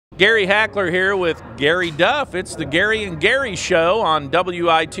Gary Hackler here with Gary Duff. It's the Gary and Gary Show on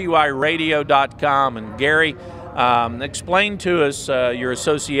WITYradio.com. And Gary, explain to us your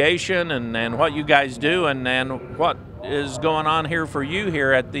association and what you guys do and what is going on here for you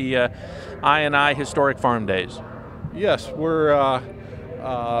here at the I&I Historic Farm Days. Yes, we're a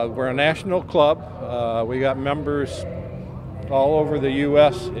national club. We got members all over the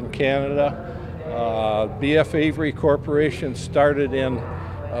U.S. and Canada. BF Avery Corporation started in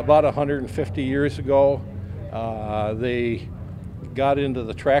about 150 years ago. They got into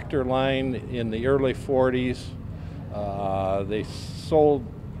the tractor line in the early 40s. They sold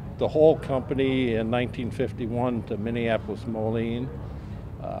the whole company in 1951 to Minneapolis Moline.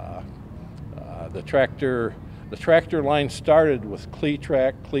 The tractor line started with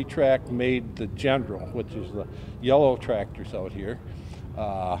Cletrac. Cletrac made the General, which is the yellow tractors out here.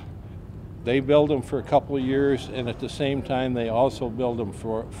 They built them for a couple of years, and at the same time they also built them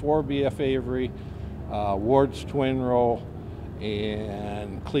for BF Avery, Ward's Twin Row,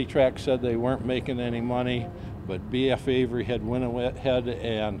 and Cletrac said they weren't making any money, but BF Avery had went ahead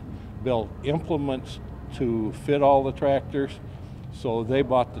and built implements to fit all the tractors, so they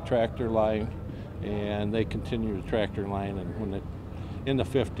bought the tractor line, and they continued the tractor line. And when in the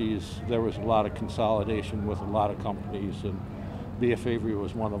 50s, there was a lot of consolidation with a lot of companies, and BF Avery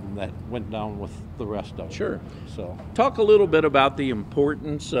was one of them that went down with the rest of them. Sure. So, talk a little bit about the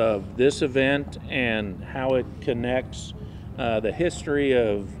importance of this event and how it connects the history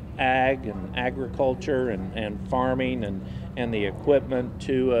of ag and agriculture and farming and the equipment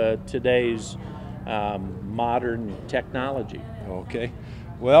to today's modern technology. Okay.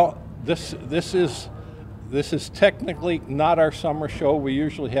 Well, this is technically not our summer show. We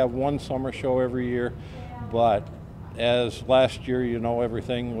usually have one summer show every year, but as last year, you know,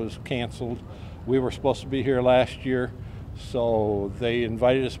 everything was canceled. We were supposed to be here last year, so they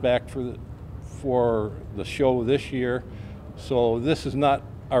invited us back for the show this year. So this is not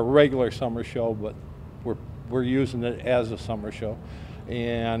our regular summer show, but we're using it as a summer show.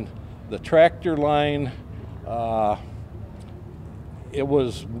 And the tractor line, it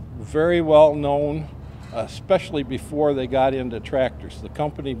was very well known, especially before they got into tractors. The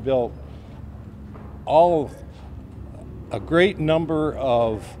company built a great number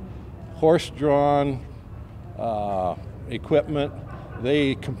of horse-drawn equipment.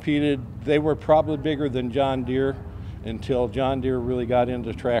 They competed. They were probably bigger than John Deere until John Deere really got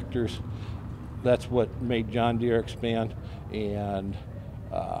into tractors. That's what made John Deere expand. And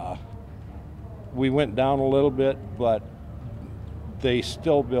we went down a little bit, but they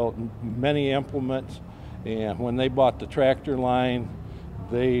still built many implements. And when they bought the tractor line,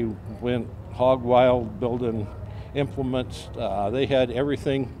 they went hog wild building implements. They had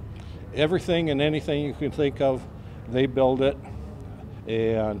everything and anything you can think of. They built it,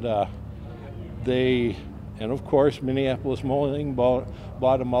 and of course Minneapolis Moline bought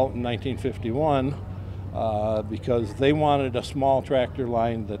them out in 1951 because they wanted a small tractor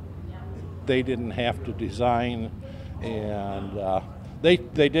line that they didn't have to design, and they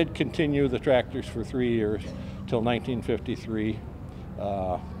did continue the tractors for 3 years till 1953.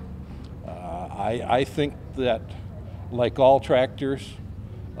 I think that, like all tractors,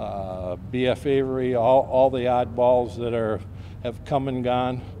 BF Avery, all the oddballs that have come and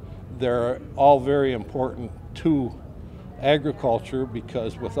gone, they're all very important to agriculture,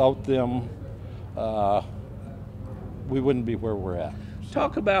 because without them, we wouldn't be where we're at.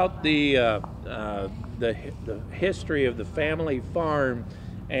 Talk about the history of the family farm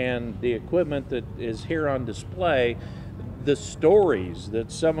and the equipment that is here on display, the stories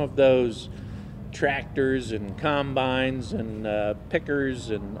that some of those tractors and combines and pickers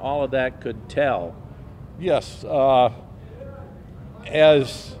and all of that could tell. Yes,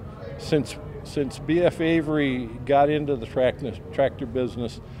 since BF Avery got into the tractor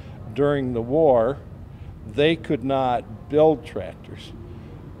business during the war, they could not build tractors.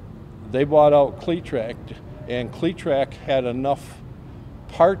 They bought out Cletrac, and Cletrac had enough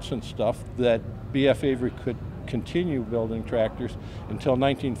parts and stuff that BF Avery could continue building tractors until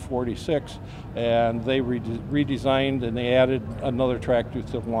 1946, and they redesigned and they added another tractor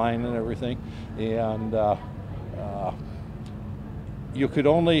to the line and everything. And you could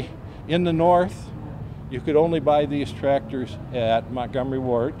only, in the north, you could only buy these tractors at Montgomery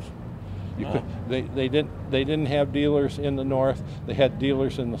Ward's. They didn't have dealers in the north. They had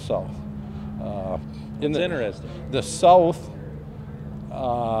dealers in the south. It's interesting. The south,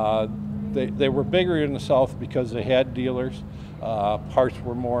 they were bigger in the south because they had dealers. Parts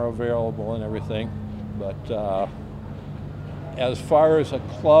were more available and everything. But as far as a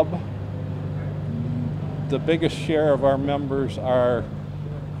club, the biggest share of our members are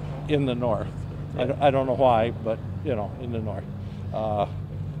in the north. I don't know why, but you know, in the north. I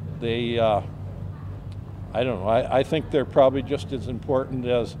don't know. I think they're probably just as important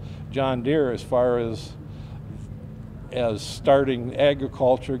as John Deere as far as starting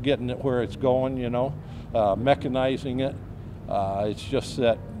agriculture, getting it where it's going, you know, mechanizing it. It's just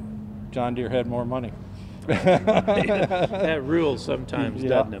that John Deere had more money. That rules sometimes,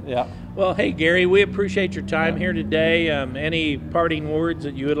 doesn't it? Yeah. Well, hey, Gary, we appreciate your time here today. Any parting words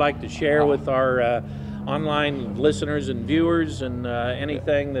that you would like to share with our online listeners and viewers, and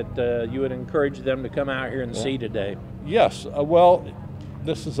anything that you would encourage them to come out here and see today? Yes. Well,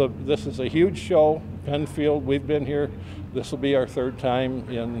 this is a huge show. Penfield, we've been here. This will be our third time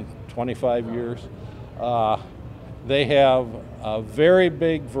in 25 years. They have a very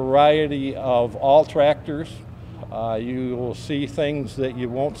big variety of all tractors. You will see things that you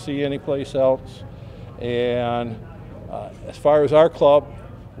won't see anyplace else. And as far as our club,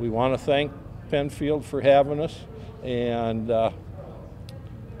 we want to thank Penfield for having us, and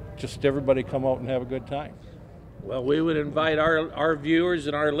just everybody come out and have a good time. Well, we would invite our viewers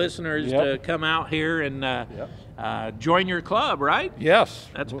and our listeners to come out here and join your club, right? Yes.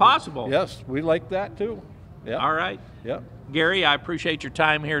 That's possible. Yes, we like that too. Yeah. All right. Yeah. Gary, I appreciate your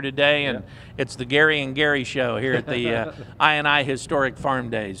time here today, and it's the Gary and Gary Show here at the I&I Historic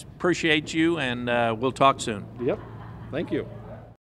Farm Days. Appreciate you, and we'll talk soon. Yep. Thank you.